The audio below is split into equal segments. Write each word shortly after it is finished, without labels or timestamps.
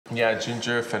Yeah,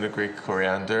 ginger, fenugreek,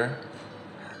 coriander.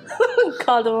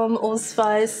 Cardamom,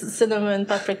 allspice, cinnamon,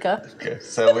 paprika. Okay,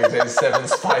 so we did 7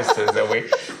 spices and we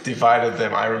divided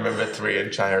them. I remember 3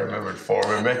 and Chai remembered 4.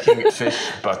 We're making fish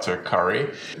butter curry.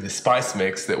 The spice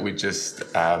mix that we just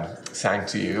sang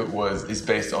to you is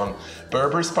based on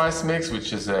Berber spice mix,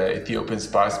 which is an Ethiopian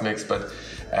spice mix, but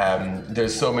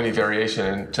there's so many variations.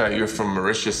 And Chai, you're from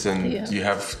Mauritius and you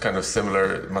have kind of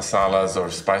similar masalas or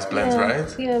spice blends,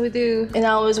 right? Yeah, we do. In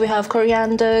ours, we have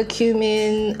coriander,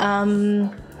 cumin,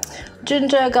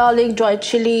 ginger, garlic, dried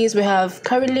chilies, we have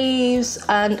curry leaves,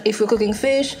 and if we're cooking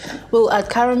fish, we'll add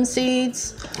carom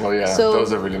seeds. Oh yeah, so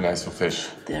those are really nice for fish.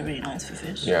 They're really nice for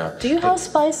fish. Yeah. Do you have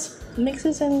spice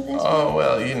mixes in this? Oh,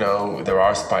 well, you know, there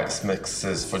are spice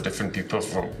mixes for different people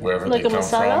from wherever they come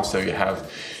from. So you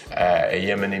have a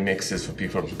Yemeni mixes for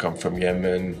people who come from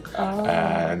Yemen,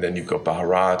 and then you've got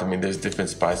Baharat. I mean, there's different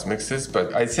spice mixes,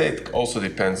 but I'd say it also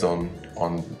depends on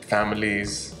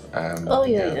families.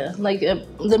 Like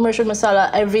the Mauritian masala,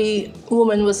 every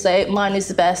woman would say mine is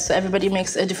the best. So everybody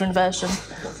makes a different version.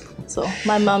 So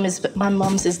my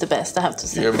mom's is the best, I have to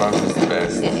say. Your mom's is the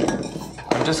best. Yeah.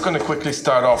 I'm just going to quickly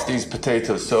start off these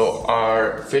potatoes. So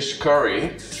our fish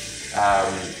curry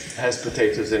has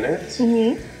potatoes in it,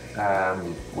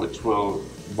 which will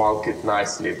bulk it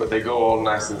nicely, but they go all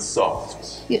nice and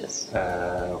soft. Yes.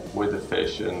 With the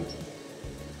fish, and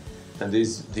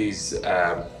these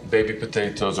baby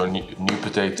potatoes or new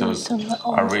potatoes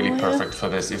are really perfect for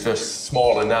this. If they're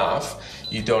small enough,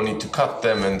 you don't need to cut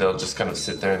them, and they'll just kind of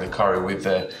sit there in the curry with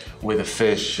the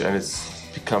fish, and it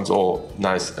becomes all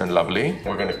nice and lovely.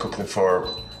 We're going to cook them for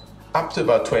up to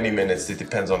about 20 minutes. It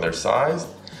depends on their size,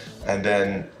 and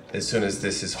then as soon as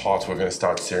this is hot, we're going to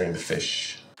start searing the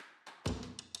fish.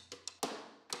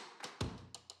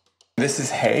 This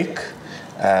is hake.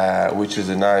 Which is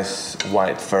a nice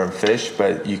white firm fish,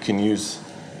 but you can use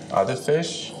other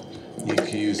fish. You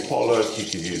can use pollock, you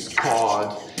can use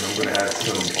cod. I'm going to add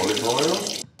some olive oil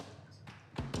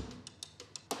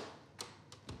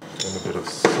and a bit of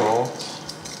salt.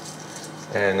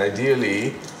 And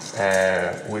ideally,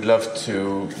 we'd love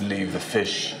to leave the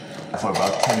fish for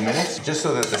about 10 minutes, just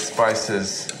so that the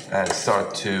spices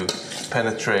start to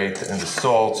penetrate in the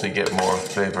salt, so you get more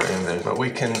flavor in there. But we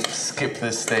can skip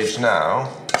this stage now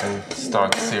and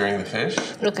start searing the fish.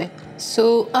 Okay,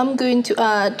 so I'm going to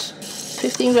add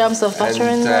 15 grams of butter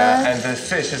in there. And the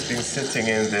fish has been sitting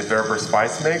in the Berber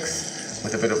spice mix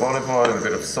with a bit of olive oil and a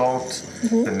bit of salt.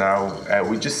 And now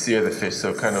we just sear the fish,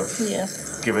 so kind of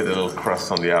give it a little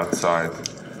crust on the outside.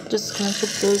 Just gonna put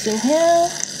those in here.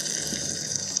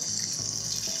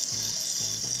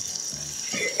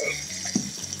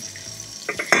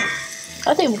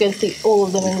 I think we can fit all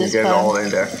of them in this pan. Get all in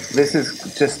there. This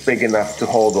is just big enough to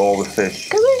hold all the fish.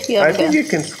 Can we? Yeah, I think you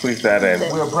can squeeze that in.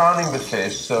 We're browning the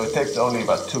fish, so it takes only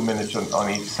about 2 minutes on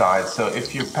each side. So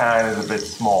if your pan is a bit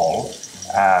small,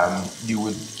 you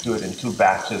would do it in 2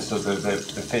 batches so that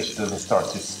the fish doesn't start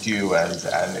to stew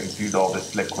and exude all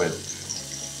this liquid.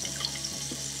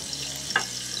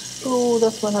 Oh,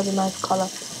 this one has a nice color.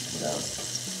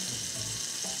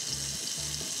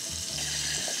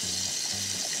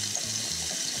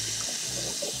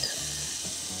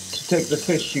 Take the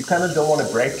fish, you kind of don't want to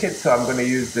break it, so I'm going to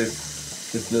use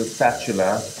this little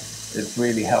spatula. It's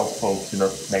really helpful to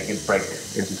not make it break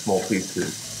into small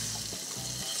pieces.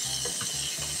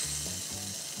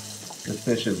 The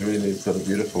fish is really got a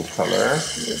beautiful color.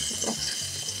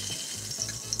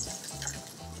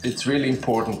 It's really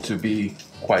important to be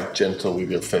quite gentle with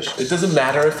your fish. It doesn't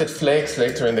matter if it flakes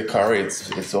later in the curry,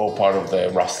 it's all part of the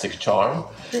rustic charm.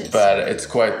 But it's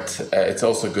quite, it's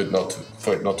also good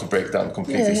for it not to break down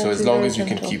completely. So as long as you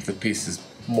can keep the pieces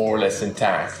more or less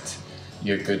intact,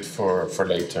 you're good for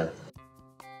later.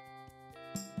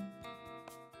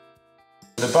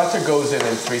 The butter goes in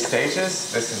 3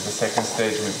 stages. This is the second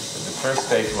stage. The first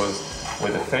stage was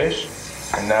with the fish.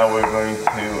 And now we're going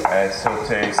to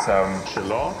saute some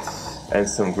shallots and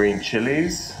some green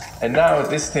chilies. And now at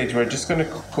this stage, we're just going to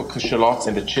cook the shallots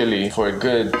and the chili for a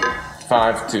good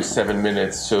 5 to 7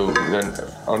 minutes, so then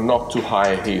on not too high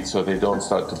a heat, so they don't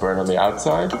start to burn on the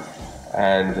outside.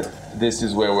 And this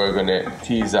is where we're going to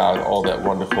tease out all that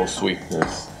wonderful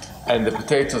sweetness. And the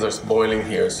potatoes are boiling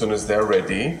here. As soon as they're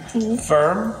ready,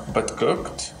 firm but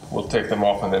cooked, we'll take them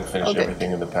off and then finish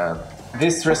everything in the pan.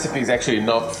 This recipe is actually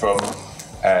not from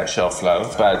Shelf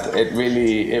Love, but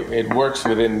it works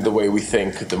within the way we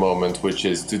think at the moment, which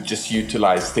is to just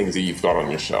utilize things that you've got on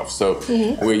your shelf. So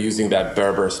we're using that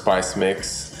Berber spice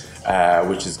mix,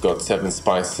 which has got 7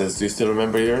 spices. Do you still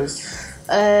remember yours?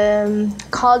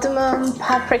 Cardamom,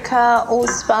 paprika,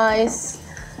 allspice,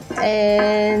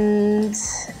 And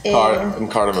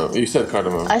cardamom. You said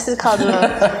cardamom. I said cardamom.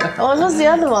 What was the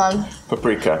other one?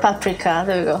 Paprika. Paprika.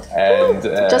 There we go. And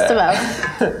Just about.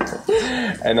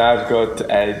 and I've got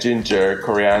ginger,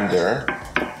 coriander,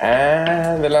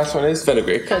 and the last one is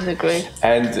fenugreek. Fenugreek.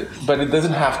 But it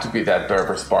doesn't have to be that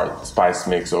Berber spice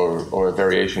mix or a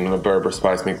variation on a Berber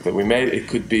spice mix that we made. It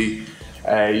could be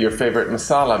your favorite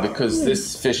masala, because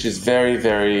this fish is very,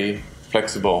 very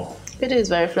flexible. It is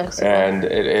very flexible. And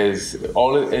it is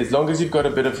as long as you've got a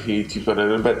bit of heat, you've got a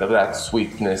little bit of that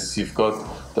sweetness, you've got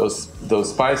those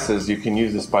spices, you can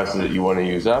use the spices that you want to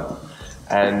use up.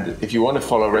 And if you want to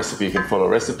follow a recipe, you can follow a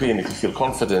recipe, and if you feel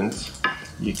confident,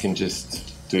 you can just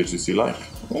do it as you like.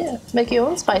 Yeah, make your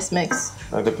own spice mix.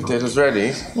 Are the potatoes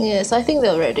ready? Yes, I think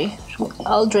they're ready.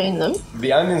 I'll drain them.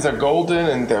 The onions are golden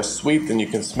and they're sweet, and you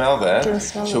can smell that.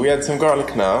 Shall we add some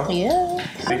garlic now? Yeah.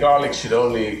 The garlic should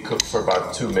only cook for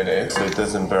about 2 minutes so it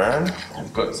doesn't burn.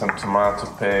 We've got some tomato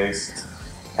paste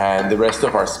and the rest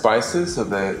of our spices. So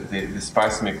the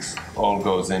spice mix all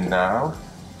goes in now.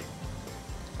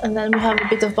 And then we have a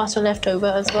bit of butter left over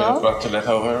as well. A bit of butter left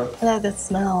over. I like that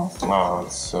smell. Oh,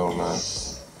 it's so nice.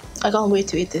 I can't wait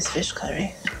to eat this fish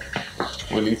curry.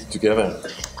 We'll eat it together.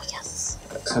 Yes.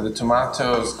 So the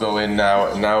tomatoes go in now,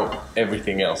 and now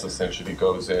everything else essentially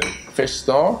goes in. Fish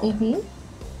stock. And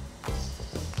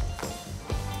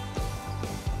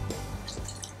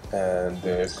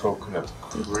the coconut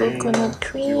cream. Coconut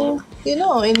cream. You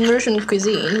know, in Russian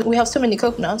cuisine, we have so many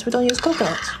coconuts, we don't use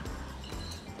coconuts.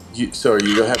 Sorry,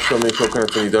 you don't have so many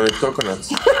coconuts and you don't eat coconuts.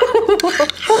 Did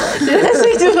I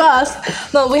say too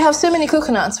fast? No, we have so many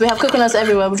coconuts. We have coconuts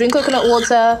everywhere. We drink coconut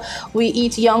water. We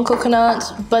eat young coconut,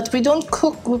 but we don't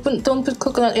cook. We don't put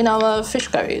coconut in our fish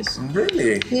curries.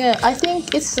 Really? Yeah, I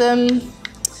think it's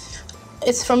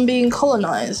from being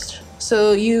colonized.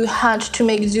 So you had to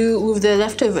make do with the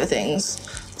leftover things.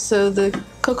 So the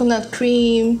coconut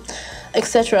cream,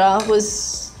 etc.,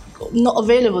 was not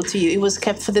available to you. It was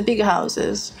kept for the bigger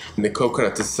houses. And the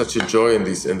coconut is such a joy in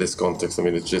this context. I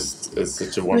mean, it's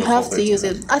such a wonderful thing. We have to use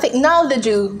it. I think now they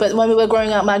do, but when we were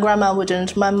growing up, my grandma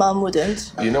wouldn't, my mum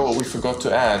wouldn't. You know what we forgot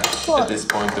to add What? at this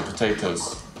point? The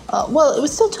potatoes. Well, it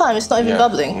was still time. It's not even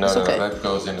bubbling. No, it's okay. no, that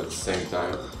goes in at the same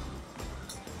time.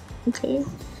 Okay.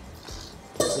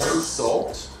 Some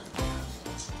salt.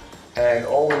 And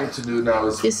all we need to do now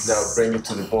is now bring it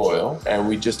to the boil, and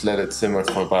we just let it simmer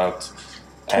for about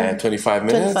 25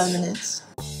 minutes. 25 minutes.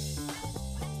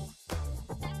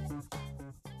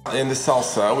 In the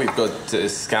salsa, we've got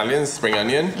scallions, spring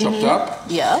onion, chopped up.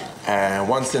 Yeah. And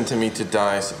 1 centimeter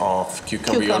dice of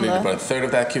cucumber. You only need about a third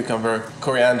of that cucumber.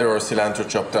 Coriander or cilantro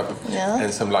chopped up. Yeah.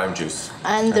 And some lime juice.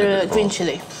 And the green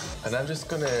chili. And I'm just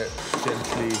gonna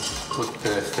gently put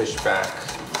the fish back,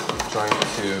 trying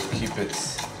to keep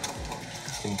its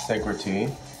integrity.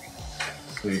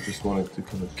 So you just want it to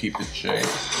kind of keep its shape.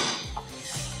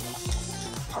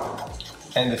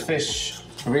 And the fish,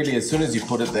 really, as soon as you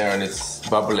put it there and it's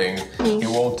bubbling, it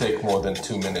won't take more than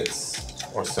 2 minutes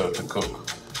or so to cook.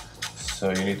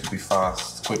 So you need to be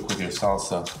quick with your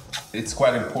salsa. It's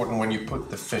quite important when you put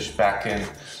the fish back in,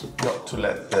 not to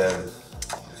let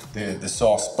the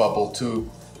sauce bubble too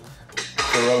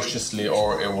ferociously,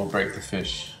 or it will break the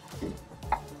fish.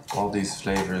 All these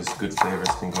flavors, good flavors,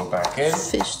 can go back in.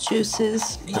 Fish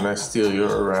juices. Can I steal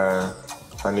your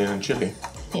onion and chili?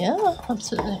 Yeah,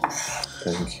 absolutely.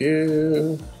 Thank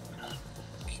you.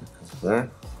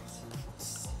 Cucumber.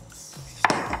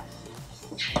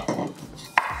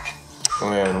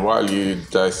 And while you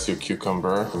dice your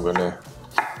cucumber, I'm gonna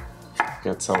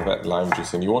get some of that lime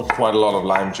juice. And you want quite a lot of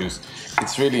lime juice.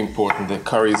 It's really important. The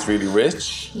curry is really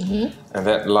rich, and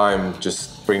that lime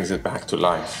just brings it back to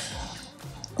life.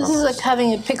 This is like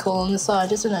having a pickle on the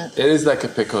side, isn't it? It is like a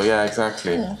pickle, yeah,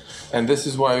 exactly. Yeah. And this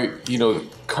is why, you know,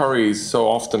 curries so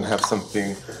often have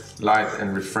something light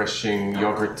and refreshing,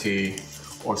 yogurty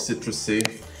or citrusy,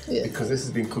 because this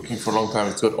has been cooking for a long time.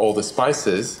 It's got all the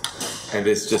spices, and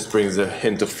this just brings a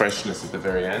hint of freshness at the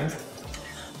very end.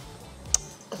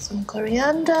 Some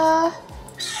coriander.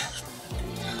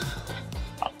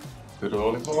 Bit of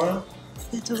olive oil.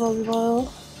 Bit of olive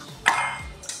oil.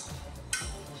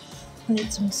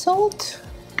 Need some salt.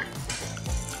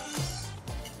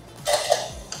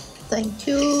 Thank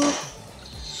you.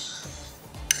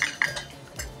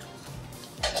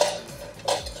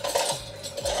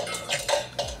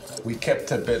 We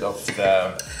kept a bit of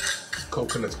the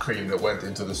coconut cream that went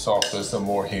into the sauce. There's some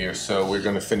more here, so we're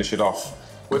going to finish it off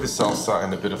with the salsa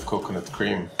and a bit of coconut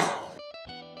cream.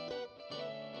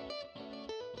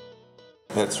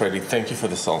 That's ready. Thank you for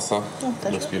the salsa. Oh,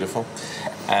 it looks beautiful.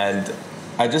 And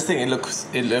I just think it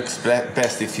looks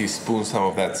best if you spoon some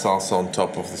of that salsa on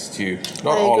top of the stew.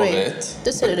 Not all of it,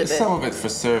 just a little bit. Some of it for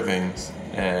servings,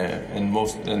 and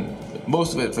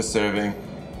most of it for serving,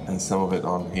 and some of it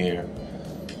on here,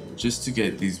 just to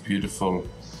get these beautiful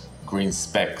green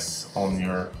specks on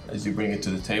as you bring it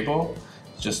to the table.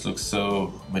 It just looks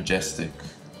so majestic.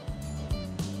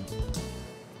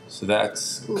 So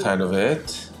that's kind of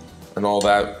it, and all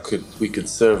that we could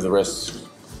serve the rest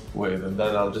with, and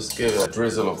then I'll just give a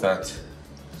drizzle of that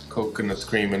coconut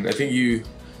cream. And I think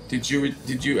did you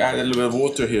add a little bit of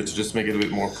water here to just make it a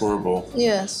bit more pourable?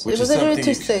 Yes, it was a little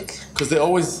too thick.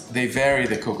 Because they vary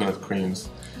the coconut creams.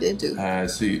 They do.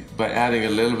 So by adding a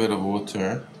little bit of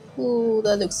water. Ooh,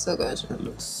 that looks so good. It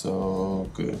looks so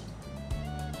good.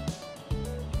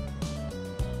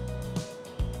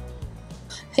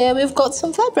 Here we've got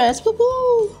some flatbreads.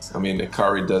 Woo-hoo! I mean, the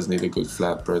curry does need a good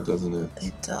flatbread, doesn't it?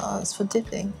 It does, for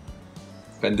dipping.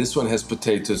 And this one has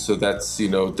potatoes, so that's,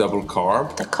 double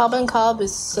carb. The carb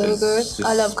is so good.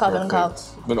 I love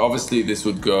carb. But obviously this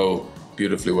would go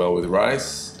beautifully well with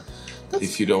rice.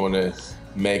 If you don't want to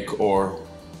make or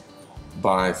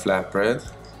buy flatbread.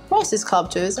 Rice is carb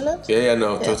too, isn't it? Yeah,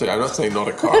 no, totally. I'm not saying not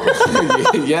a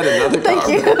carb. Yet another carb. Thank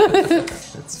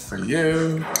you. It's for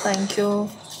you. Thank you.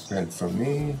 And for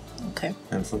me. Okay.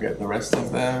 And forget the rest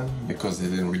of them, because they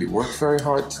didn't really work very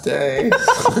hard today.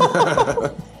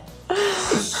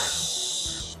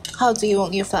 How do you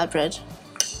want your flatbread?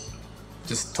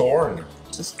 Just torn.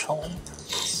 Just torn.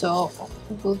 So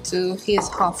we'll do, here's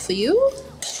half for you.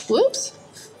 Whoops.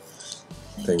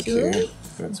 Thank you.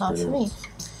 That's half for me.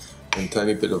 And a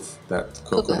tiny bit of that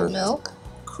coconut milk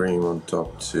cream on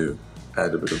top to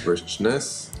add a bit of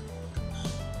richness.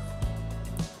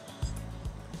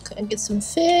 Okay, and get some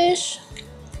fish.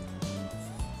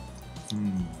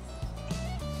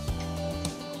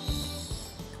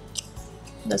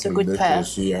 That's a good pair.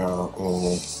 Yeah.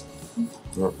 Oh,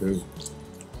 that is.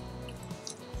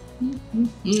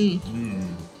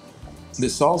 The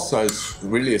salsa is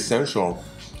really essential.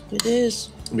 It is.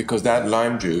 Because that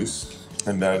lime juice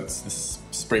and that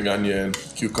spring onion,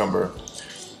 cucumber,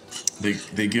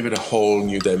 they give it a whole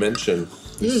new dimension.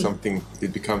 It's something,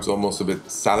 it becomes almost a bit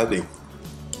salady.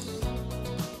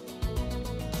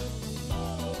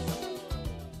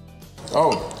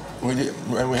 Oh,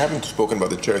 and we haven't spoken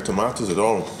about the cherry tomatoes at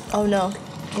all. Oh no.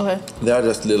 Okay. They are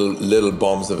just little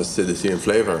bombs of acidity and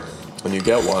flavor. When you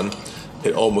get one,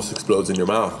 it almost explodes in your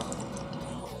mouth.